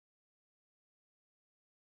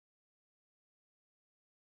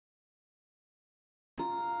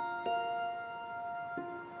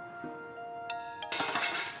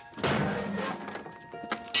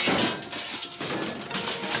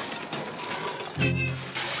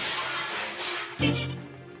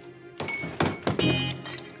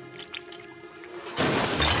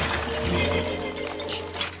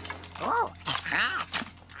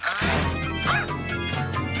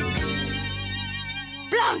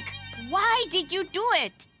Blunk! Why did you do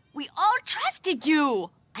it? We all trusted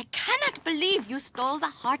you. I cannot believe you stole the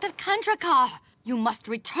heart of Kandrakar. You must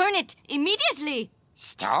return it immediately.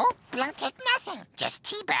 Stole? Blunk did nothing. Just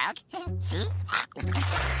teabag. See?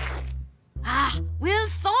 Will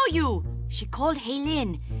saw you. She called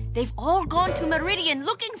Haylin. They've all gone to Meridian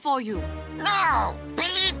looking for you. No!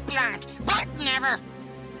 Believe Blunk. Blunk never...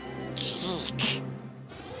 Cheek.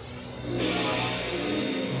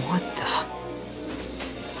 What the...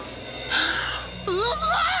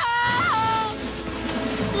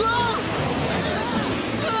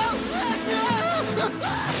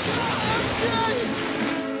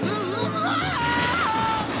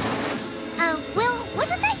 Will,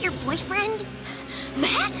 wasn't that your boyfriend?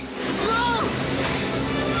 Matt?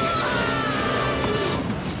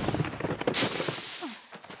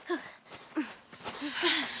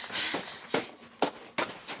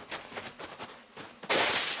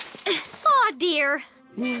 Aw, dear.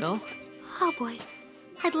 Will? Oh, boy.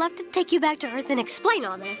 I'd love to take you back to Earth and explain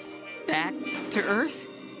all this. Back to Earth?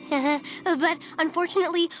 But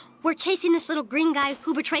unfortunately, we're chasing this little green guy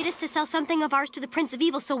who betrayed us to sell something of ours to the Prince of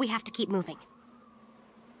Evil, so we have to keep moving.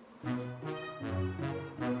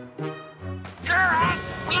 Girls!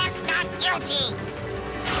 Blunk not guilty!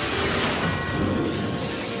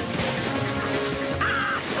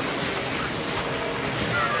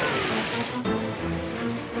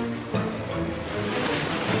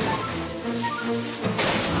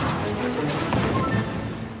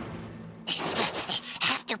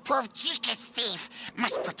 Have to prove Cheek is thief.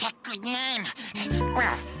 Must protect good name.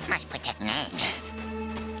 Well, must protect name.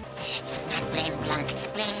 Not blame Blunk,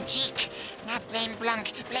 blame Cheek. Not blame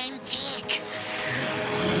Blunk, blame Cheek.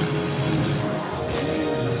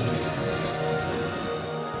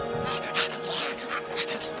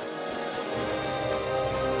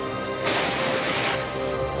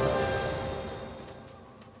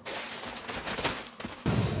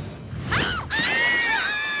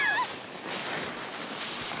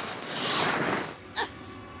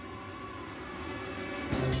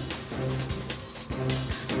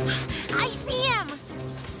 I see him!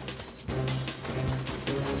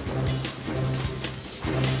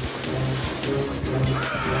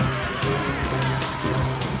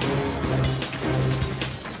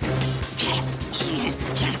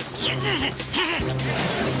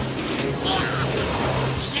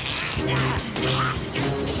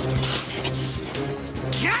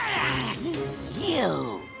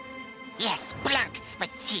 You! Yes, Blunk, but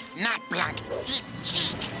thief not Blunk. Thief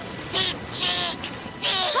Cheek! Thief Cheek!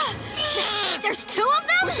 Thief! There's two of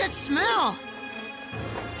them? What's that smell?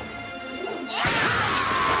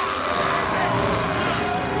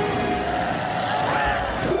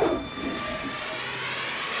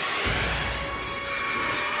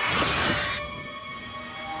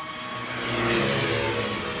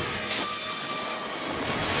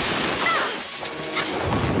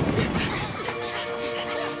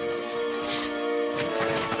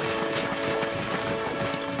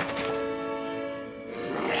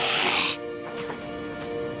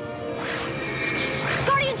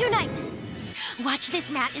 Guardians Unite! Watch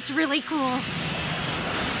this, Matt. It's really cool.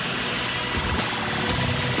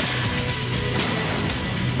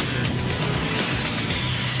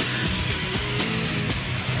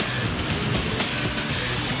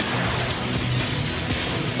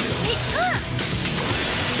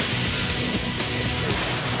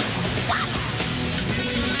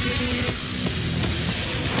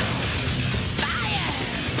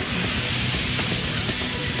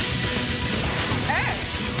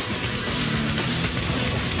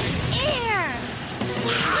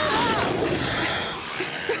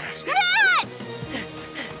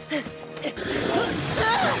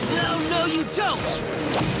 No, you don't!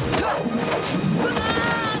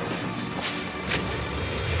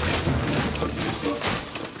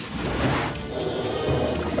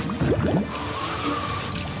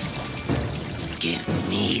 Give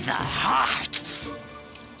me the heart!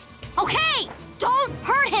 Okay! Don't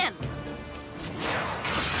hurt him!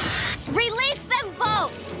 Release them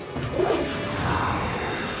both!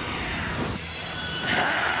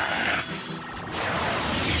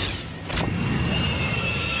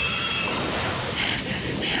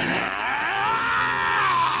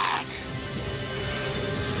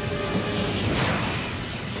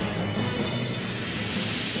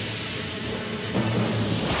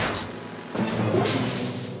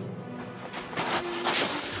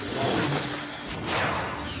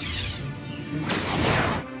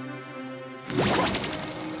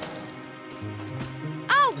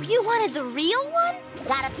 You wanted the real one?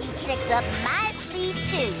 Got a few tricks up my sleeve,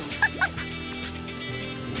 too.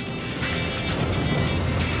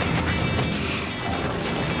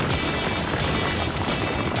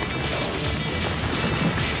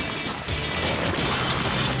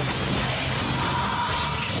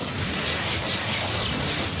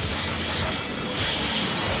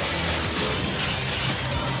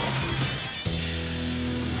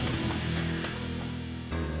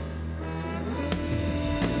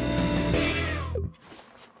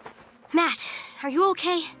 Matt, are you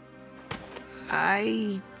okay?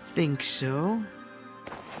 I think so.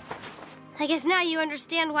 I guess now you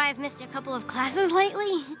understand why I've missed a couple of classes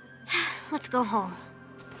lately. Let's go home.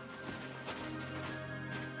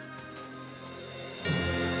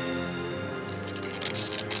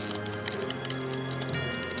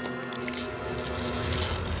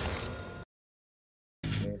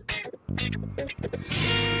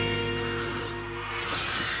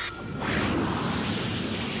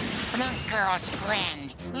 Blunk girl's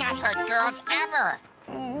friend. Not hurt girls ever.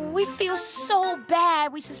 We feel so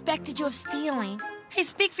bad we suspected you of stealing. Hey,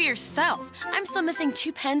 speak for yourself. I'm still missing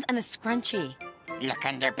 2 pens and a scrunchie. Look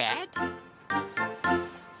under bed.